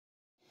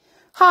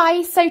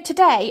Hi, so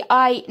today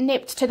I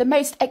nipped to the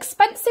most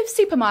expensive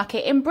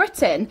supermarket in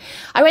Britain.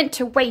 I went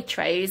to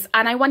Waitrose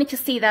and I wanted to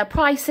see their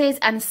prices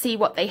and see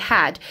what they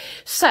had.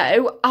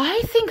 So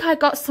I think I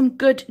got some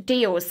good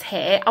deals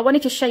here. I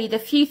wanted to show you the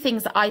few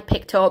things that I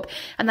picked up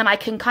and then I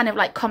can kind of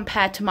like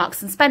compare to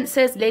Marks and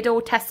Spencer's,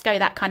 Lidl, Tesco,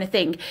 that kind of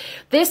thing.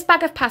 This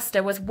bag of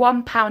pasta was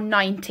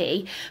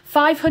 £1.90,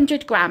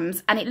 500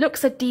 grams, and it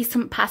looks a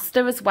decent pasta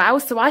as well.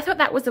 So I thought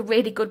that was a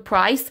really good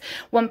price,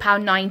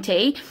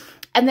 £1.90.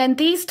 And then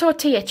these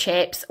tortilla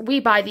chips,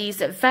 we buy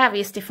these at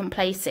various different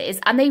places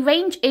and they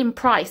range in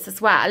price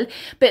as well.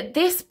 But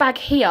this bag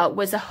here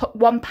was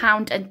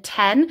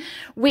 £1.10,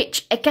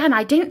 which again,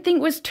 I didn't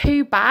think was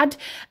too bad.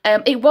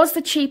 It was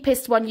the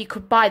cheapest one you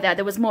could buy there.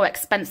 There was more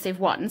expensive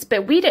ones,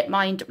 but we didn't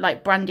mind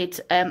like branded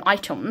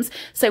items.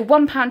 So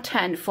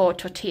 £1.10 for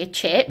tortilla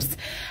chips.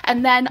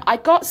 And then I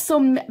got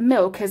some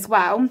milk as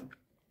well.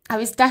 I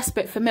was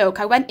desperate for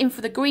milk. I went in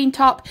for the green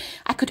top.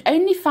 I could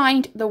only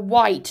find the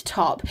white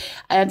top.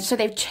 So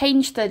they've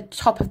changed the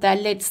top of their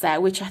lids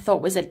there, which I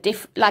thought was a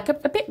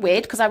bit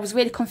weird because I was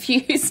really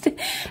confused.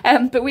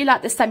 But we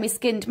like the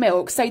semi-skimmed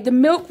milk. So the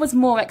milk was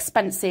more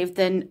expensive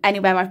than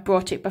anywhere I've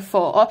brought it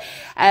before.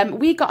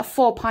 We got a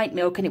 4-pint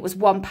milk and it was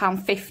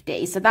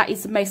 £1.50. So that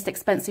is the most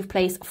expensive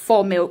place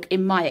for milk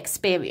in my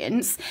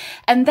experience.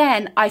 And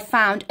then I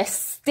found a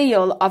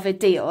steal of a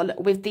deal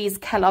with these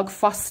Kellogg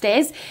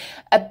Frosties,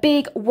 a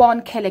big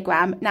 1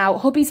 kilogram. Now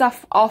hubby's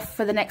off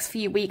for the next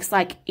few weeks,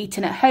 like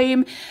eating at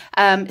home,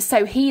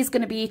 so he's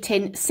going to be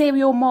eating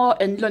cereal more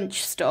and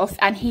lunch stuff,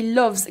 and he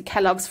loves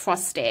Kellogg's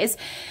Frosties,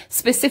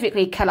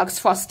 specifically Kellogg's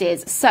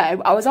Frosties. So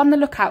I was on the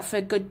lookout for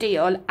a good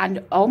deal,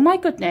 and oh my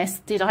goodness,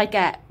 did I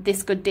get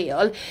this good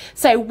deal.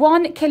 So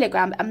 1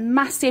 kilogram, a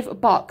massive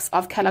box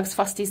of Kellogg's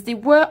Frosties. They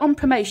were on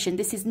promotion.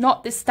 This is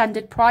not the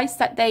standard price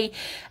that they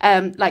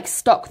like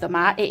stock them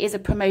at. It is a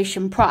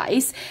promotion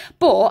price,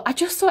 but I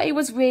just thought it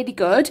was really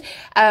good.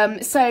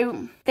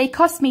 So they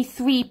cost me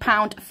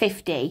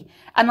 £3.50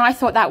 and I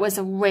thought that was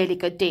a really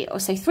good deal.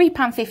 So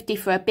 £3.50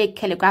 for a big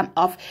kilogram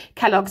of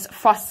Kellogg's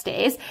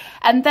Frosties.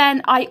 And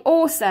then I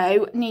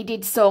also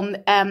needed some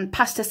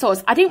pasta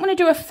sauce. I didn't want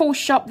to do a full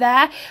shop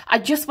there. I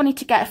just wanted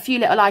to get a few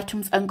little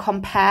items and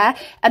compare.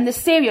 And the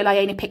cereal I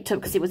only picked up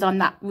because it was on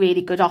that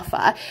really good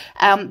offer.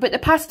 But the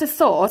pasta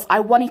sauce, I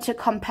wanted to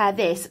compare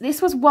this.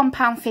 This was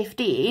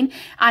 £1.15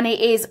 and it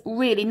is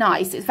really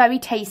nice. It's very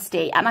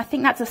tasty. And I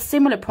think that's a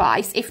similar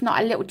price, if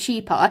not a little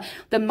cheaper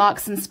than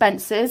Marks and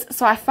Spencer's.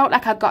 So I felt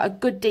like I got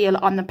a good deal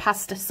on the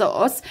pasta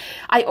sauce.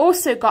 I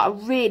also got a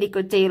really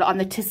good deal on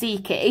the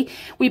tzatziki.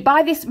 We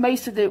buy this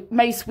most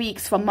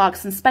weeks from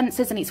Marks and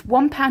Spencer's and it's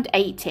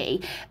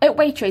 £1.80. At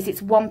Waitrose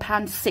it's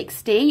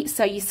 £1.60,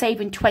 so you're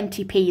saving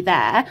 20p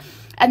there.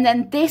 And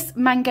then this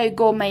mango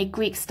gourmet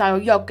Greek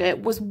style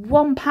yogurt was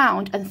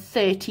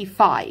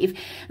 £1.35.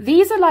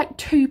 These are like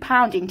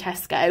 £2 in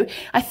Tesco.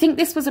 I think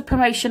this was a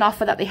promotion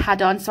offer that they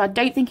had on, so I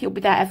don't think it'll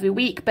be there every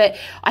week, but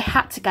I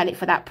had to get it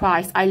for that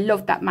price. I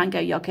love that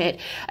mango yogurt,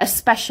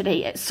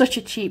 especially at such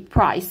a cheap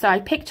price. So I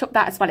picked up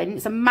that as well, and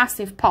it's a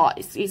massive pot.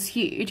 It's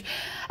huge.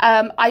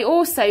 I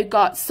also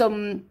got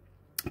some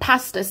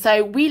pasta.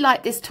 So we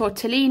like this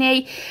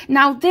tortellini.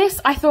 Now this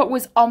I thought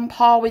was on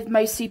par with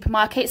most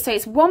supermarkets. So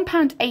it's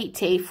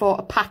 £1.80 for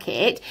a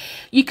packet.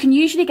 You can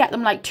usually get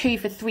them like 2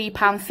 for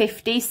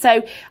 £3.50.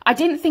 So I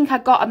didn't think I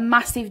got a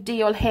massive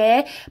deal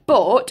here,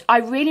 but I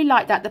really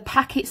like that the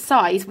packet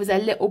size was a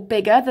little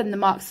bigger than the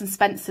Marks and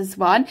Spencer's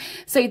one.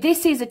 So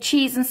this is a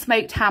cheese and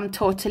smoked ham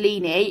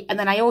tortellini, and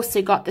then I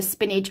also got the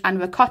spinach and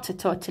ricotta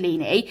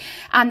tortellini,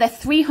 and they're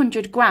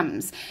 300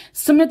 grams.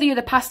 Some of the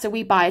other pasta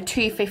we buy are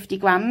 250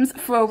 grams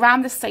for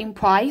around the same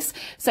price.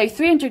 So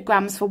 300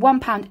 grams for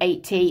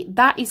 £1.80.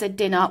 That is a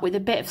dinner with a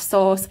bit of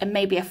sauce and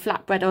maybe a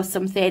flatbread or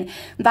something.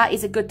 That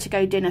is a good to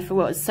go dinner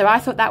for us. So I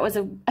thought that was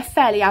a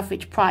fairly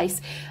average price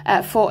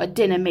for a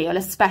dinner meal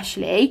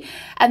especially.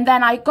 And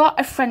then I got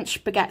a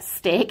French baguette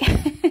stick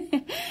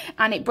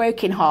and it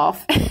broke in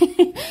half.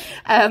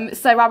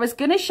 So I was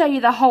going to show you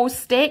the whole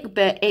stick,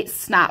 but it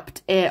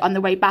snapped on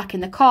the way back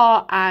in the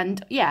car,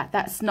 and yeah,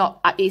 that's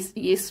not,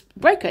 it's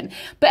broken.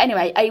 But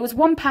anyway, it was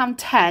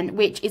 £1.10,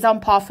 which is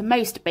on par for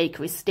most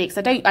bakery sticks.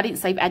 I didn't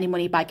save any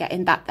money by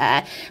getting that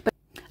there. But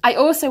I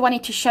also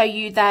wanted to show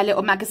you their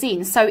little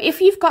magazines. So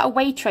if you've got a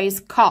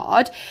Waitrose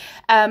card,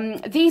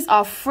 these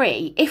are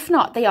free. If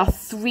not, they are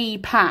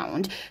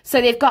 £3.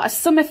 So they've got a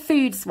summer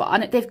foods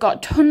one. They've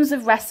got tons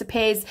of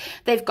recipes.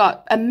 They've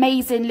got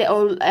amazing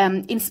little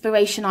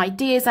inspiration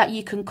ideas that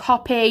you can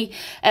copy.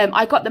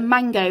 I got the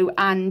mango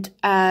and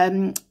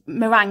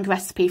meringue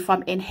recipe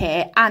from in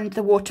here, and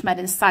the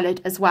watermelon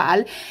salad as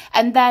well.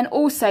 And then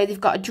also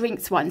they've got a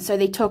drinks one, so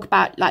they talk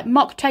about like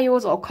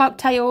mocktails or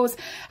cocktails,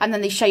 and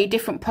then they show you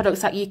different products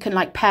that you can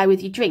like pair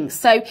with your drinks.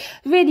 So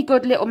really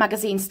good little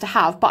magazines to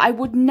have, but I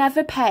would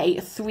never pay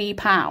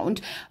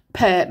 £3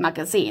 per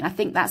magazine. I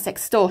think that's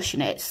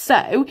extortionate.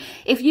 So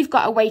if you've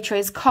got a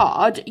Waitrose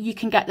card, you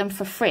can get them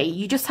for free.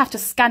 You just have to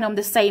scan them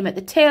the same at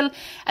the till,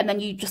 and then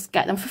you just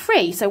get them for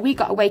free. So we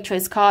got a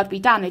Waitrose card,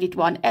 we downloaded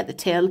one at the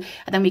till,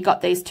 and then we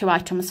got those 2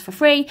 items for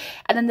free.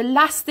 And then the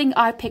last thing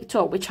I picked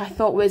up, which I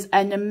thought was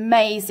an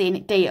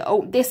amazing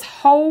deal, this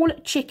whole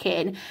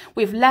chicken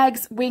with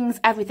legs, wings,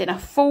 everything, a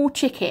full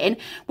chicken,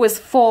 was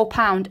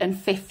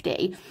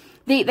 £4.50.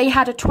 They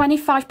had a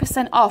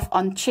 25% off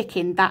on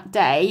chicken that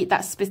day.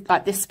 That's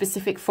like this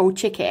specific full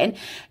chicken.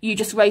 You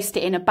just roast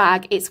it in a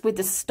bag. It's with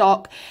the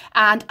stock,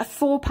 and a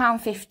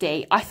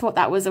 £4.50. I thought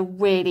that was a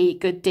really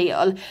good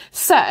deal.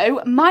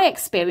 So my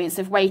experience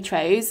of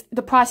Waitrose,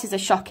 the prices are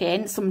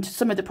shocking.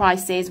 Some of the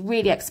prices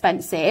really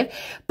expensive.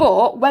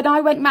 But when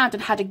I went round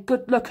and had a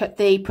good look at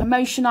the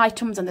promotion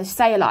items and the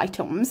sale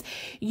items,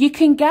 you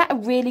can get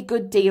really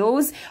good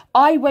deals.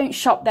 I won't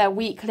shop there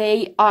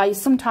weekly. I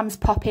sometimes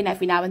pop in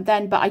every now and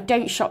then, but I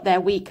don't shop there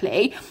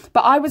weekly.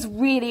 But I was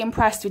really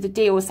impressed with the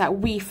deals that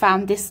we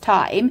found this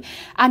time,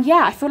 and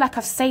yeah, I feel like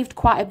I've saved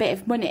quite a bit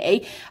of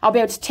money. I'll be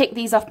able to tick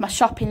these off my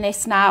shopping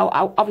list now.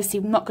 Obviously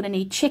I'm not going to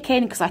need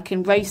chicken because I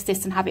can roast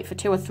this and have it for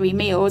 2 or 3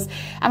 meals.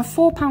 And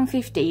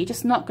 £4.50, you're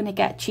just not going to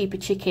get cheaper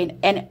chicken.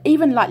 And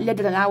even like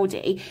Lidl and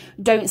Aldi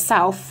don't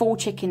sell full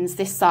chickens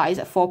this size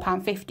at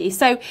 £4.50.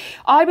 So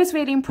I was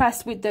really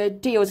impressed with the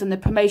deals and the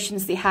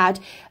promotions they had.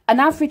 An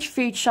average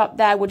food shop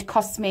there would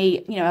cost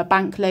me, you know, a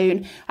bank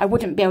loan. I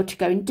wouldn't be able to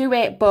go and do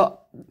it, but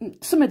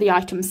some of the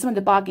items, some of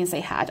the bargains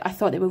they had, I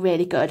thought they were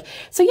really good.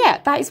 So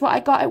yeah, that is what I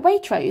got at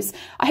Waitrose.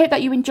 I hope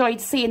that you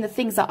enjoyed seeing the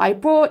things that I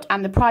bought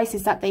and the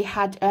prices that they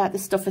had the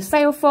stuff for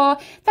sale for.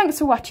 Thanks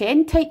for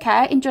watching. Take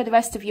care. Enjoy the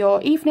rest of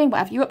your evening,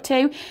 whatever you're up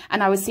to,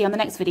 and I will see you on the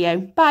next video.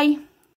 Bye.